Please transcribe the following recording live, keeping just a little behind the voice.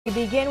We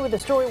begin with a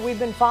story we've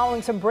been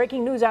following. Some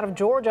breaking news out of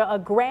Georgia. A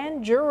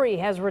grand jury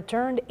has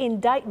returned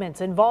indictments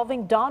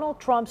involving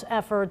Donald Trump's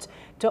efforts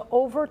to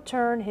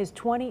overturn his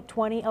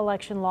 2020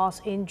 election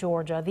loss in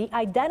Georgia. The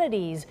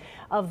identities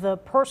of the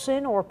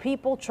person or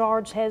people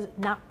charged has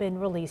not been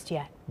released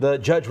yet. The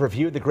judge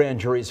reviewed the grand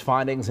jury's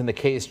findings in the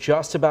case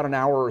just about an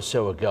hour or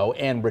so ago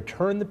and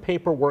returned the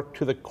paperwork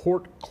to the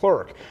court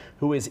clerk,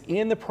 who is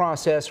in the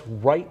process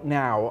right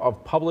now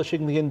of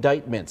publishing the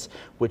indictments,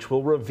 which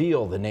will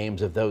reveal the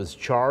names of those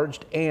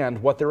charged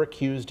and what they're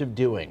accused of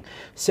doing.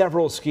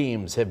 Several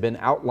schemes have been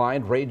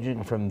outlined,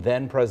 ranging from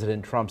then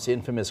President Trump's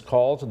infamous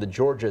call to the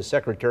Georgia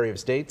Secretary of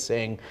State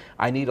saying,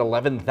 "I need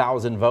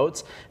 11,000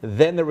 votes."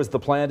 Then there was the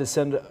plan to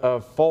send a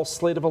false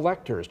slate of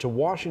electors to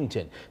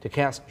Washington to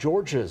cast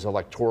Georgia's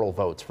electoral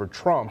votes for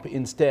Trump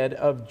instead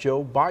of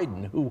Joe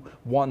Biden, who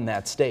won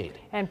that state.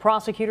 And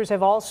prosecutors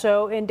have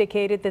also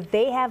indicated that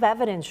they have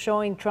evidence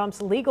showing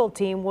Trump's legal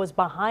team was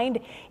behind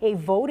a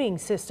voting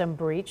system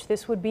breach.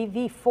 This would be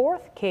the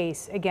fourth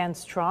case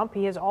against Trump.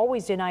 He has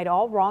always denied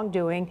all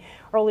wrongdoing.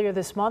 Earlier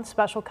this month,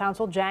 special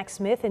counsel Jack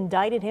Smith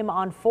indicted him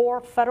on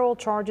 4 federal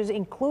charges,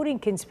 including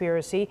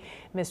conspiracy.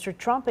 Mr.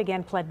 Trump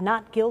again pled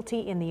not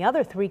guilty in the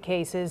other 3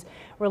 cases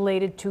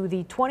related to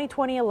the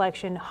 2020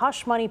 election,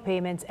 hush money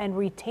payments, and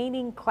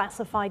retaining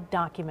classified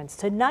documents.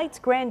 Tonight's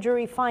grand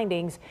jury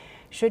findings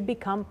should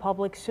become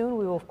public soon.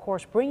 We will, of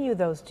course, bring you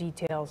those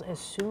details as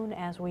soon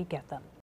as we get them.